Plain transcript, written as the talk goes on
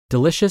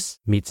Delicious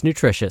meets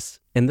nutritious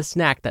in the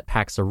snack that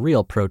packs a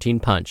real protein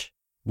punch.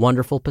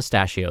 Wonderful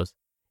Pistachios.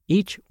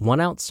 Each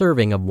 1-ounce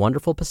serving of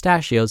Wonderful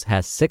Pistachios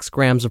has 6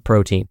 grams of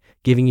protein,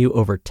 giving you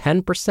over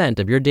 10%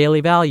 of your daily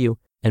value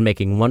and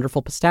making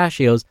Wonderful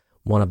Pistachios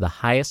one of the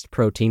highest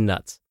protein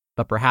nuts.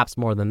 But perhaps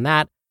more than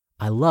that,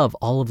 I love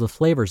all of the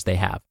flavors they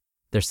have.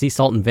 Their sea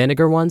salt and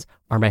vinegar ones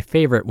are my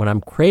favorite when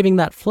I'm craving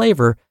that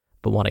flavor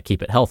but want to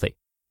keep it healthy.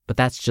 But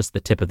that's just the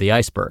tip of the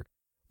iceberg.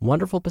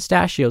 Wonderful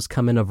Pistachios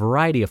come in a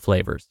variety of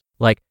flavors,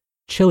 like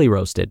chili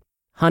roasted,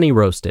 honey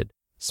roasted,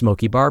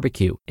 smoky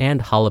barbecue,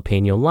 and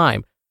jalapeno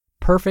lime,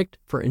 perfect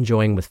for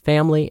enjoying with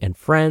family and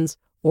friends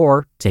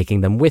or taking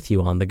them with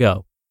you on the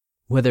go.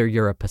 Whether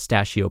you're a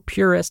pistachio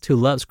purist who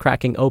loves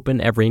cracking open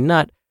every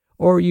nut,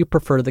 or you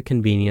prefer the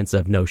convenience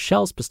of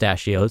no-shells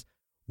pistachios,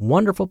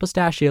 Wonderful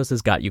Pistachios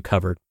has got you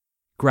covered.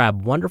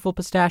 Grab Wonderful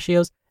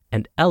Pistachios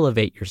and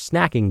elevate your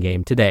snacking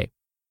game today.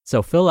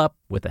 So fill up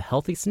with a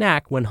healthy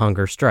snack when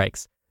hunger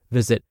strikes.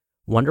 Visit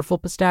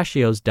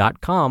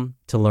wonderfulpistachios.com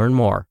to learn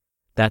more.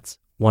 That's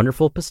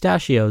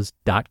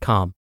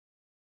wonderfulpistachios.com.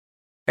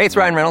 Hey, it's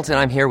Ryan Reynolds, and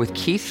I'm here with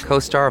Keith,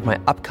 co-star of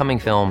my upcoming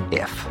film,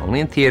 If,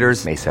 only in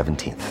theaters May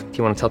 17th. Do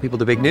you want to tell people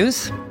the big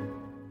news?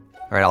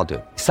 All right, I'll do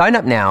it. Sign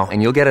up now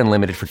and you'll get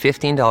unlimited for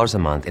 $15 a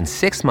month and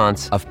 6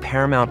 months of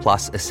Paramount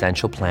Plus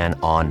Essential Plan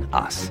on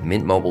us.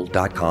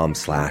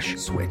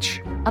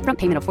 MintMobile.com/switch. Upfront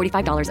payment of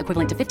 $45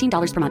 equivalent to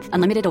 $15 per month.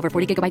 Unlimited over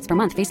 40 gigabytes per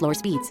month. Face lower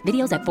speeds.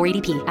 Videos at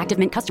 480p. Active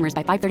Mint customers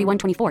by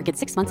 531.24 get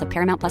 6 months of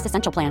Paramount Plus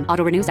Essential Plan.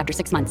 Auto renews after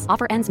 6 months.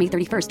 Offer ends May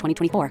 31st,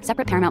 2024.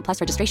 Separate Paramount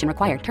Plus registration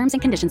required. Terms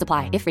and conditions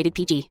apply if rated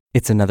PG.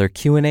 It's another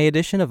Q&A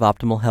edition of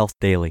Optimal Health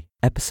Daily,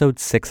 episode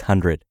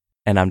 600.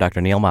 And I'm Dr.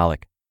 Neil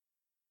Malik.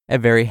 A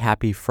very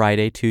happy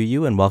Friday to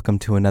you, and welcome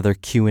to another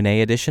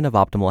Q&A edition of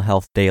Optimal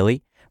Health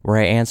Daily, where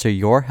I answer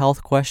your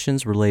health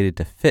questions related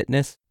to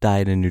fitness,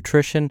 diet and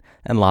nutrition,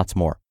 and lots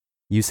more.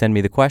 You send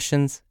me the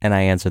questions, and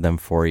I answer them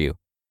for you.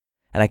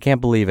 And I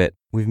can't believe it.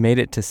 We've made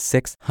it to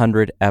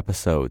 600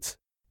 episodes,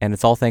 and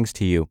it's all thanks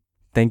to you.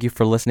 Thank you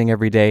for listening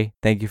every day.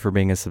 Thank you for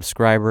being a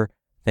subscriber.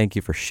 Thank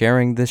you for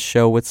sharing this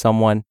show with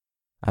someone.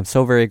 I'm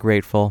so very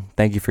grateful.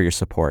 Thank you for your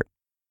support.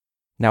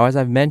 Now, as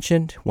I've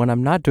mentioned, when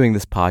I'm not doing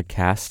this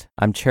podcast,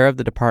 I'm chair of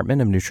the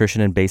Department of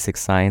Nutrition and Basic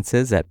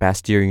Sciences at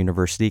Bastyr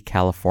University,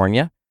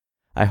 California.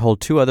 I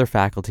hold 2 other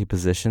faculty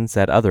positions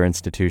at other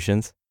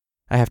institutions.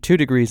 I have 2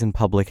 degrees in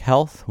public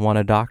health, 1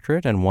 a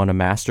doctorate and 1 a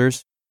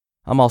master's.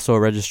 I'm also a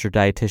registered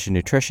dietitian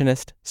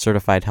nutritionist,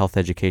 certified health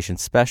education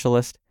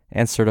specialist,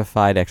 and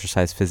certified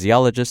exercise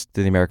physiologist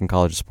through the American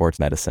College of Sports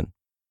Medicine.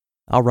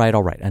 All right.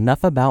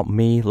 Enough about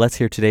me. Let's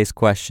hear today's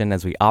question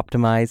as we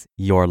optimize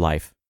your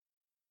life.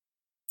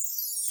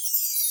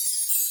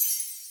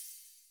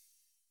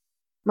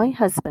 My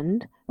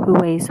husband, who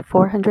weighs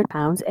 400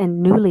 pounds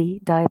and newly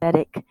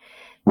diabetic,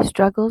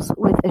 struggles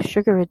with a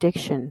sugar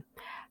addiction.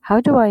 How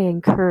do I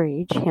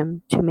encourage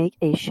him to make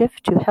a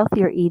shift to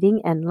healthier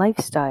eating and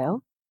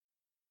lifestyle?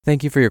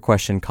 Thank you for your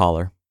question,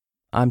 caller.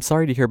 I'm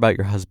sorry to hear about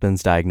your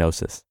husband's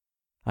diagnosis.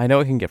 I know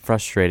it can get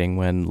frustrating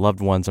when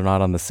loved ones are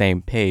not on the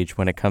same page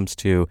when it comes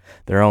to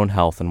their own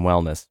health and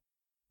wellness.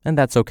 And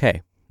that's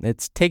okay.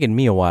 It's taken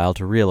me a while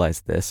to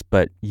realize this,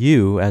 but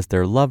you, as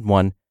their loved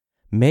one,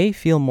 may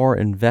feel more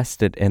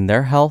invested in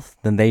their health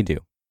than they do.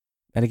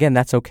 And again,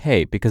 that's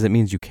okay because it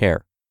means you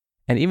care.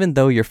 And even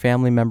though your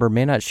family member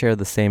may not share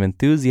the same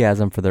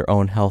enthusiasm for their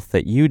own health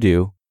that you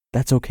do,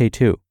 that's okay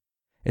too.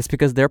 It's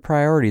because their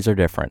priorities are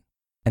different.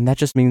 And that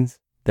just means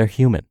they're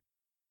human.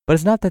 But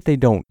it's not that they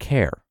don't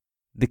care.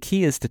 The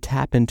key is to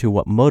tap into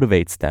what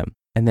motivates them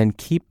and then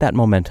keep that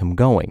momentum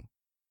going.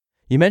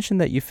 You mentioned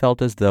that you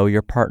felt as though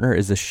your partner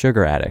is a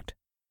sugar addict.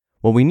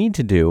 What we need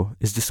to do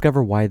is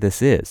discover why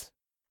this is.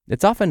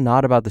 It's often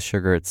not about the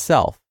sugar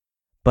itself,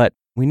 but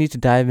we need to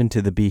dive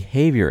into the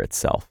behavior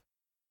itself.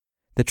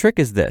 The trick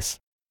is this: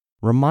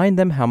 remind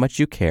them how much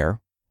you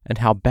care and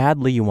how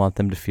badly you want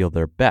them to feel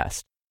their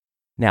best.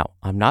 Now,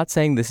 I'm not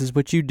saying this is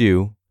what you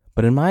do,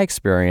 but in my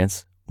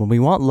experience, when we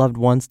want loved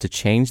ones to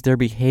change their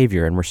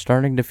behavior and we're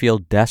starting to feel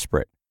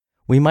desperate,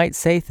 we might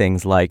say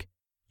things like,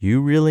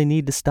 "You really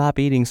need to stop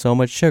eating so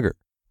much sugar,"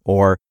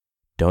 or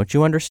 "Don't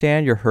you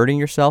understand you're hurting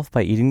yourself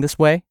by eating this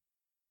way?"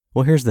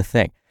 Well, here's the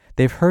thing.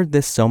 They've heard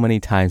this so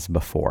many times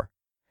before.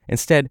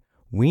 Instead,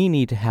 we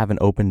need to have an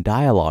open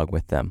dialogue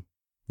with them.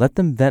 Let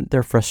them vent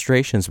their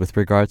frustrations with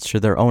regards to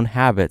their own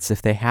habits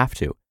if they have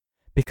to,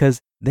 because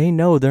they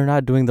know they're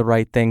not doing the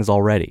right things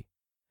already.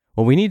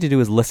 What we need to do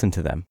is listen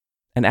to them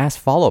and ask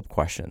follow-up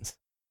questions.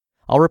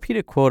 I'll repeat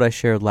a quote I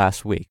shared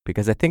last week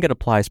because I think it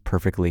applies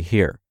perfectly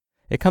here.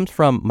 It comes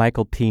from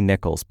Michael P.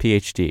 Nichols,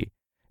 PhD,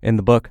 in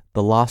the book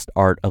The Lost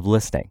Art of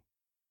Listening.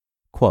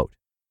 Quote,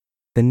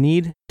 "The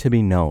need to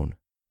be known,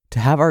 to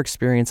have our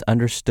experience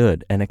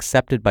understood and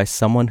accepted by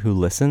someone who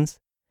listens,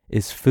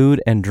 is food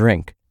and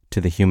drink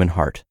to the human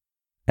heart."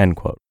 End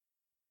quote.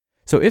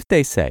 So if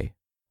they say,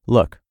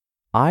 "Look,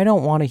 I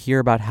don't want to hear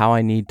about how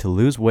I need to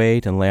lose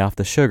weight and lay off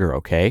the sugar,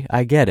 okay?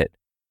 I get it."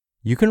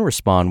 You can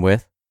respond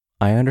with,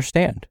 "I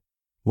understand.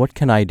 What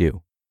can I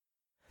do?"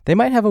 They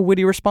might have a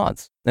witty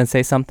response and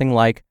say something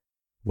like,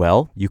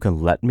 Well, you can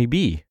let me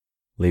be.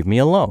 Leave me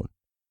alone.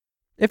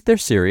 If they're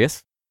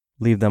serious,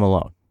 leave them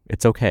alone.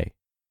 It's okay.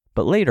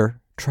 But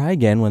later, try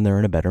again when they're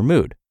in a better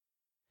mood.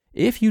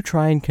 If you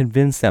try and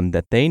convince them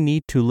that they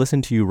need to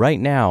listen to you right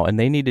now and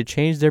they need to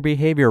change their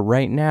behavior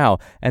right now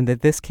and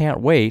that this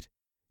can't wait,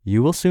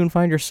 you will soon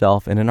find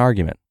yourself in an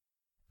argument.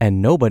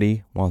 And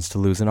nobody wants to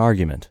lose an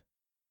argument.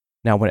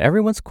 Now, when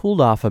everyone's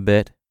cooled off a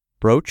bit,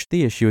 broach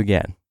the issue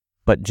again,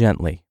 but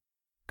gently.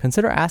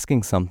 Consider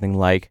asking something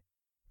like,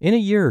 in a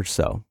year or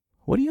so,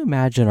 what do you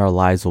imagine our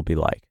lives will be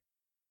like?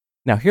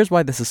 Now, here's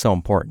why this is so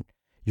important.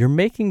 You're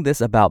making this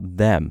about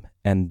them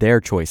and their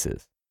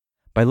choices.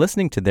 By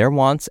listening to their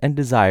wants and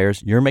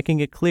desires, you're making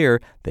it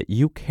clear that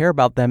you care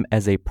about them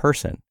as a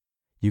person.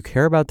 You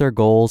care about their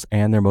goals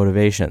and their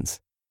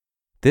motivations.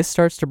 This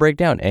starts to break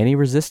down any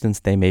resistance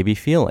they may be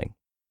feeling.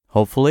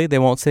 Hopefully, they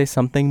won't say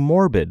something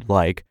morbid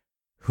like,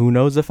 who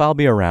knows if I'll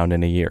be around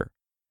in a year?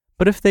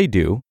 But if they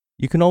do,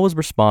 you can always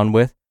respond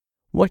with,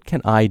 what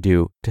can I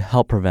do to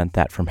help prevent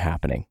that from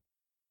happening?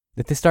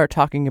 If they start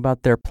talking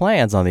about their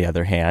plans, on the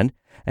other hand,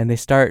 and they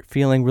start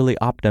feeling really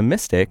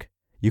optimistic,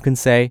 you can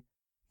say,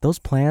 those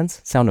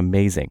plans sound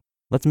amazing.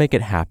 Let's make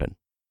it happen.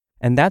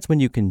 And that's when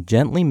you can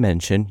gently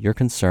mention your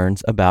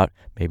concerns about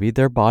maybe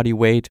their body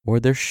weight or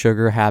their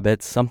sugar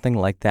habits, something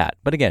like that.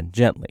 But again,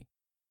 gently.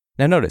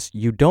 Now notice,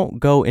 you don't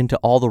go into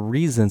all the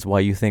reasons why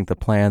you think the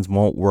plans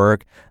won't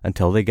work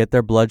until they get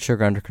their blood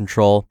sugar under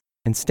control.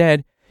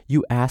 Instead,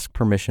 you ask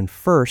permission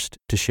first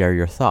to share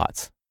your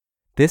thoughts.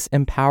 This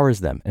empowers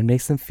them and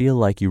makes them feel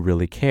like you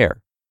really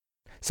care.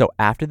 So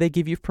after they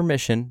give you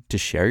permission to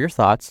share your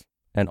thoughts,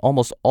 and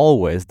almost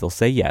always they'll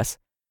say yes,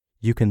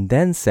 you can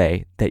then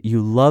say that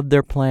you love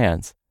their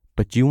plans,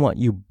 but you want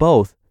you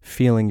both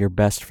feeling your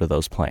best for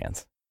those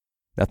plans.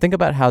 Now think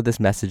about how this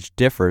message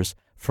differs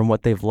from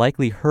what they've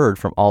likely heard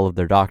from all of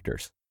their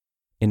doctors.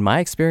 In my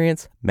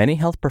experience, many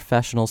health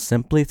professionals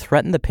simply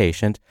threaten the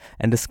patient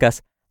and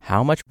discuss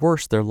how much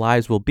worse their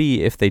lives will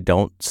be if they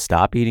don't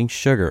stop eating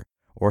sugar,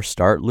 or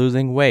start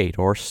losing weight,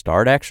 or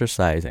start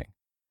exercising.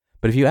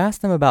 But if you ask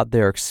them about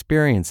their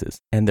experiences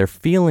and their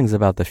feelings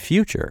about the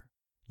future,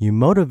 you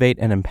motivate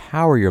and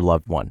empower your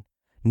loved one.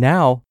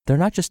 Now, they're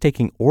not just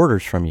taking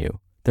orders from you,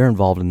 they're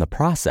involved in the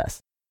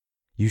process.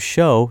 You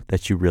show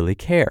that you really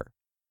care.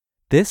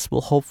 This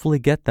will hopefully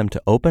get them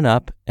to open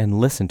up and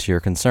listen to your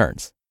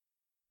concerns.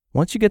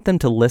 Once you get them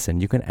to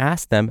listen, you can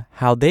ask them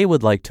how they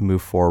would like to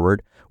move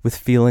forward with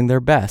feeling their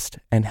best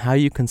and how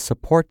you can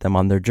support them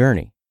on their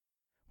journey.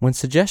 When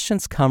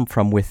suggestions come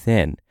from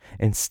within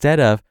instead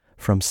of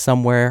from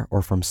somewhere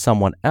or from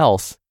someone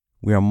else,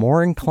 we are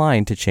more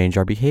inclined to change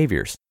our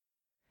behaviors.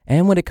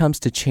 And when it comes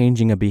to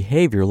changing a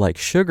behavior like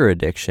sugar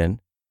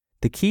addiction,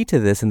 the key to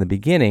this in the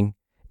beginning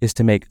is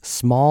to make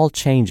small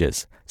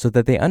changes so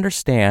that they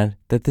understand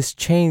that this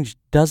change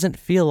doesn't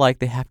feel like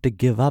they have to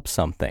give up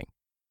something.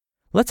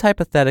 Let's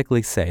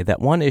hypothetically say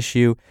that one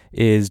issue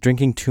is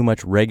drinking too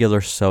much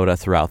regular soda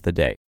throughout the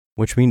day,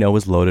 which we know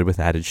is loaded with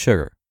added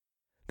sugar.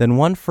 Then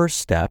one first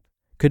step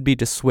could be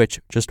to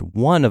switch just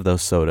one of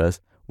those sodas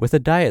with a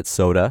diet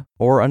soda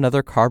or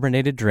another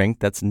carbonated drink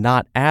that's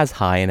not as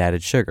high in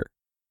added sugar.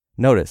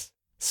 Notice,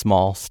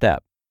 small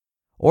step.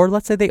 Or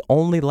let's say they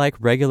only like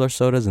regular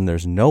sodas and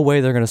there's no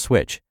way they're going to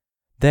switch.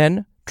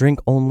 Then drink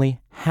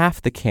only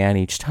half the can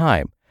each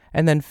time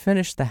and then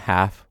finish the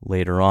half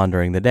later on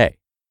during the day.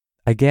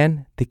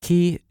 Again, the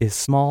key is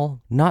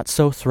small, not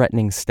so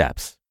threatening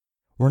steps.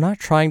 We're not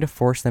trying to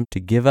force them to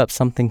give up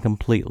something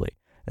completely,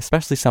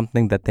 especially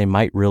something that they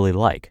might really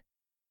like.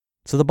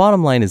 So the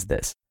bottom line is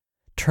this.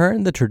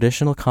 Turn the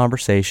traditional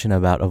conversation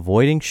about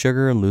avoiding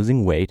sugar and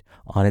losing weight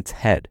on its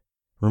head.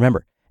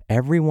 Remember,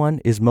 everyone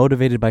is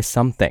motivated by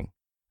something.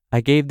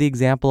 I gave the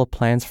example of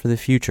plans for the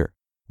future.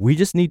 We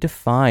just need to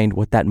find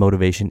what that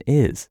motivation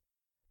is.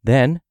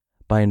 Then,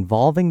 by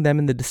involving them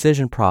in the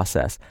decision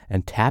process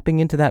and tapping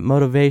into that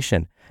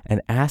motivation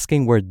and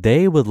asking where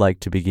they would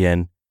like to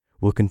begin,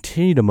 we'll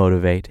continue to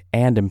motivate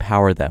and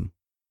empower them.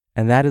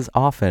 And that is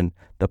often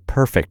the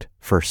perfect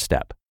first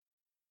step.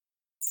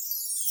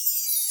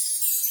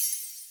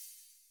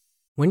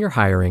 When you're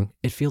hiring,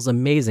 it feels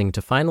amazing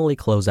to finally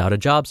close out a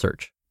job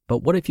search. But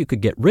what if you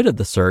could get rid of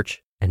the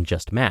search and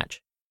just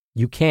match?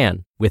 You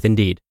can with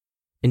Indeed.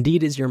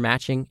 Indeed is your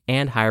matching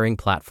and hiring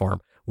platform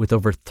with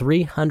over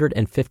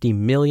 350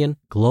 million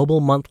global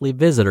monthly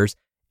visitors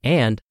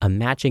and a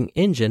matching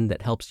engine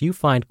that helps you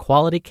find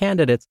quality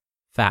candidates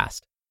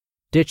fast.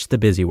 Ditch the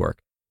busy work.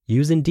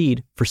 Use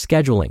Indeed for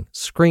scheduling,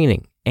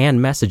 screening, and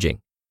messaging.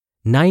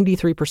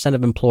 93%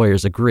 of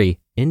employers agree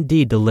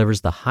Indeed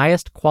delivers the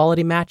highest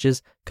quality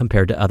matches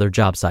compared to other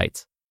job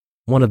sites.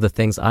 One of the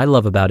things I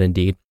love about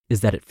Indeed is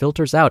that it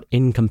filters out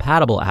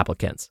incompatible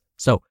applicants.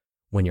 So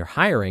when you're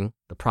hiring,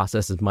 the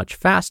process is much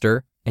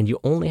faster and you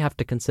only have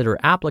to consider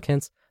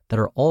applicants that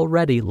are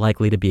already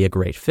likely to be a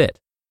great fit.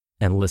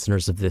 And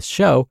listeners of this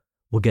show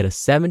will get a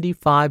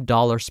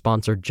 $75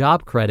 sponsored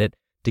job credit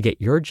to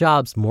get your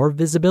jobs more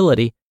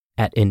visibility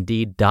at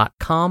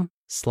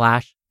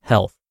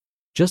Indeed.com/health.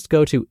 Just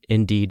go to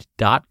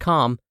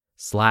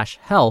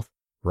Indeed.com/health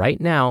right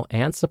now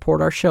and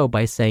support our show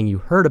by saying you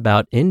heard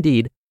about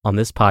Indeed on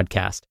this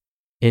podcast.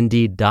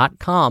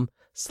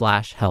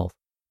 Indeed.com/health.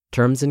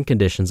 Terms and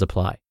conditions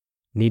apply.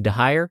 Need to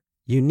hire?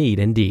 You need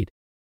Indeed.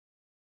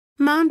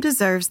 Mom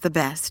deserves the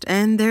best,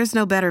 and there's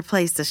no better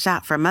place to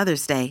shop for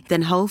Mother's Day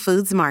than Whole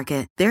Foods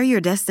Market. They're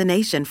your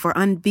destination for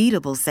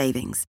unbeatable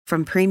savings,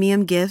 from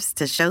premium gifts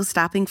to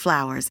show-stopping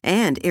flowers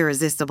and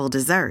irresistible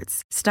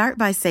desserts. Start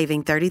by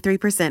saving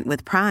 33%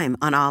 with Prime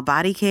on all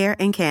body care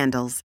and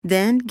candles.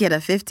 Then get a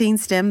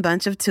 15-stem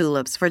bunch of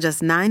tulips for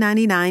just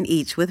 $9.99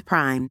 each with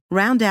Prime.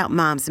 Round out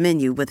Mom's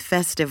menu with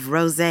festive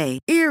rosé,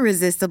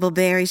 irresistible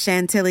berry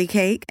chantilly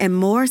cake, and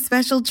more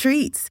special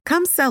treats.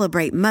 Come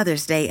celebrate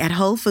Mother's Day at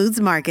Whole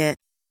Foods Market.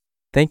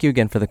 Thank you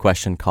again for the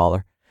question,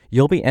 caller.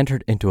 You'll be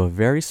entered into a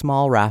very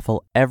small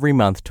raffle every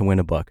month to win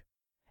a book.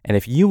 And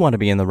if you want to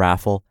be in the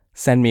raffle,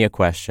 send me a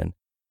question.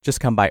 Just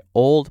come by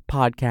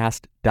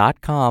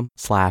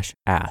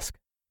oldpodcast.com/ask.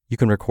 You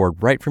can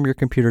record right from your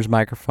computer's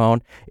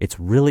microphone. It's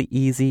really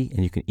easy,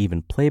 and you can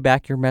even play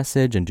back your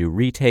message and do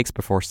retakes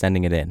before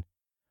sending it in.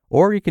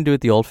 Or you can do it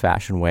the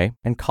old-fashioned way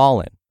and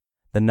call in.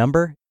 The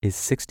number is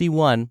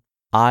 61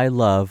 I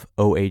love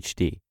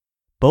OHD.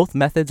 Both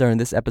methods are in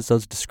this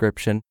episode's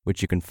description,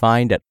 which you can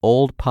find at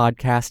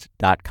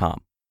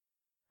oldpodcast.com.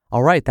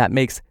 All right, that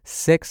makes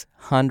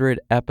 600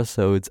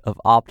 episodes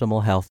of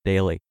Optimal Health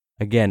Daily.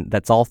 Again,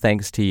 that's all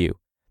thanks to you.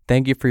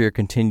 Thank you for your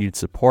continued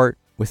support.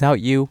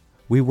 Without you,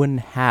 we wouldn't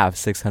have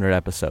 600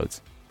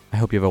 episodes. I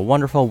hope you have a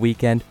wonderful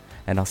weekend,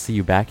 and I'll see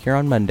you back here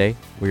on Monday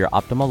where your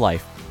optimal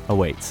life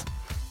awaits.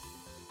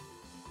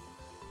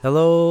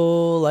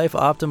 Hello, Life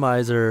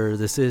Optimizer.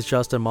 This is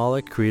Justin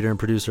Malik, creator and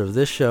producer of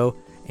this show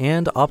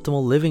and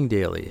Optimal Living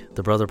Daily,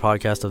 the brother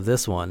podcast of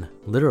this one.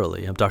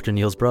 Literally, I'm Dr.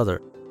 Neil's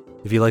brother.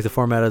 If you like the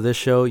format of this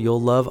show,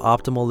 you'll love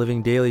Optimal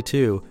Living Daily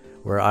too,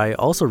 where I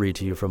also read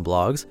to you from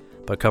blogs,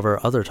 but cover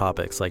other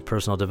topics like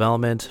personal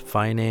development,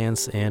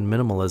 finance, and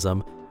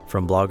minimalism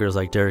from bloggers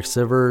like Derek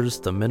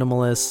Sivers, The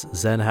Minimalists,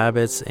 Zen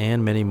Habits,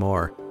 and many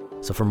more.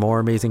 So for more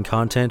amazing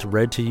content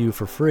read to you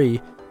for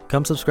free,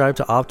 come subscribe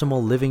to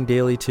Optimal Living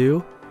Daily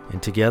too,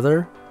 and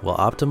together we'll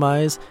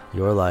optimize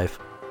your life.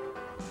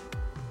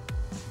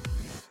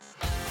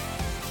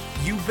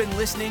 You've been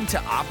listening to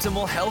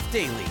Optimal Health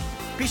Daily.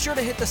 Be sure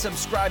to hit the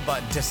subscribe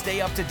button to stay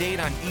up to date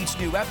on each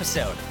new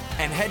episode,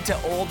 and head to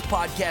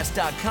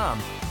oldpodcast.com.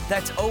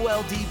 That's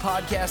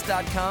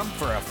oldpodcast.com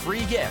for a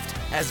free gift,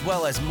 as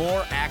well as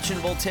more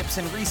actionable tips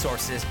and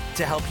resources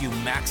to help you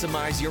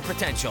maximize your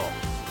potential.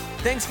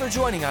 Thanks for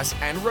joining us,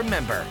 and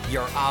remember,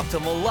 your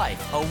optimal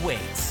life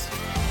awaits.